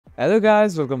Hello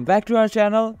guys, welcome back to our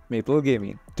channel Maple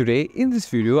Gaming. Today in this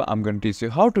video I'm going to teach you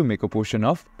how to make a potion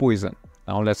of poison.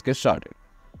 Now let's get started.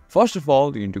 First of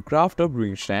all, you need to craft a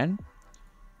brewing stand.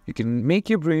 You can make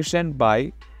your brewing stand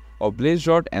by a blaze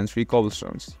rod and 3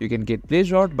 cobblestones. You can get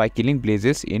blaze rod by killing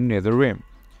blazes in nether realm.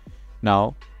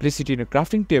 Now place it in a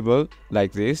crafting table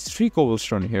like this, 3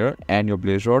 cobblestone here and your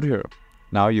blaze rod here.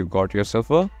 Now you've got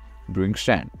yourself a brewing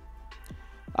stand.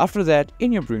 After that,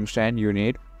 in your brewing stand you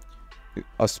need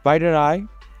a spider eye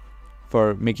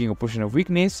for making a potion of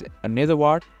weakness, a nether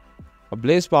wart, a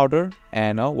blaze powder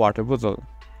and a water bottle.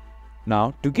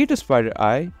 Now to get a spider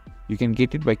eye, you can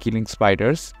get it by killing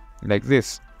spiders like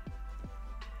this.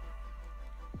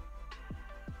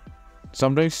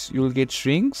 Sometimes you will get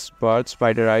strings, but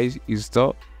spider eye is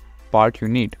the part you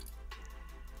need.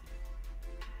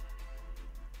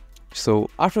 So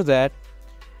after that,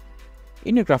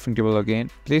 in your crafting table again,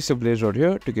 place your blaze rod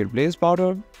here to get blaze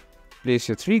powder. Place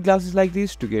your 3 glasses like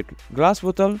this to get glass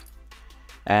bottle,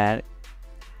 and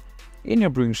in your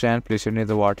brewing stand place your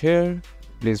nether wart here,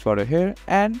 blaze powder here,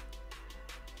 and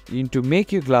you need to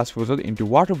make your glass bottle into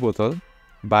water bottle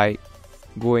by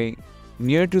going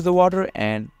near to the water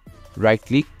and right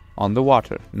click on the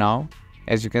water. Now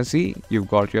as you can see, you've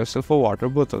got yourself a water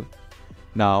bottle.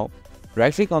 Now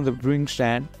right click on the brewing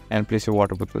stand and place your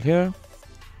water bottle here.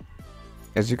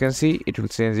 As you can see, it will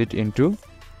change it into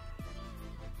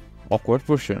awkward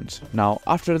potions. Now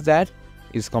after that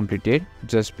is completed,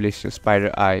 just place your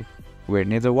spider eye where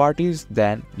nether wart is,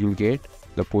 then you'll get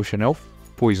the potion of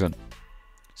poison.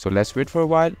 So let's wait for a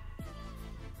while.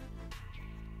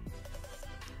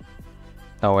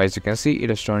 Now as you can see, it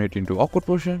has turned it into awkward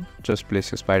potion. Just place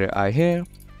your spider eye here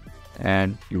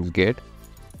and you'll get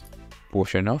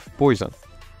potion of poison.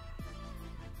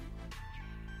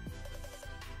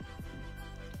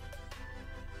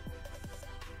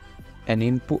 And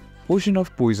in potion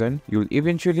of poison, you'll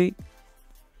eventually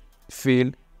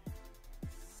feel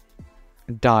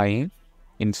dying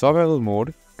in survival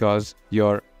mode because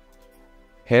your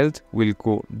health will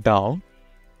go down.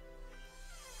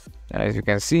 And as you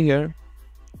can see here,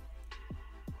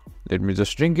 let me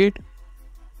just drink it.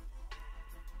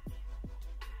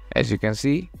 As you can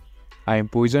see, I am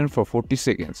poisoned for 40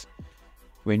 seconds.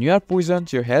 When you are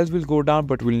poisoned, your health will go down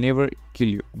but will never kill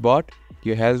you, but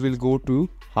your health will go to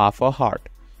half a heart.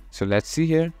 So let's see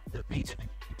here. And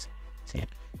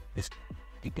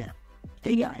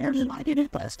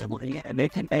they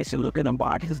can actually look at them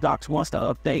bar. His docs wants to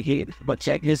update it, but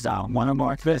check this out. One of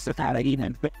our first how to eat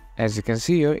and as you can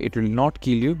see here, it will not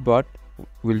kill you, but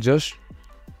will just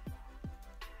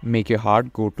make your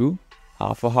heart go to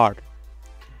half a heart.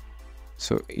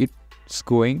 So it's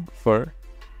going for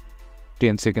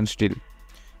 10 seconds still.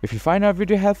 If you find our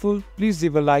video helpful, please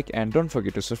leave a like and don't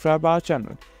forget to subscribe our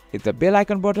channel. Hit the bell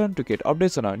icon button to get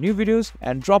updates on our new videos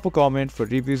and drop a comment for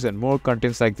reviews and more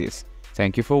contents like this.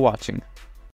 Thank you for watching.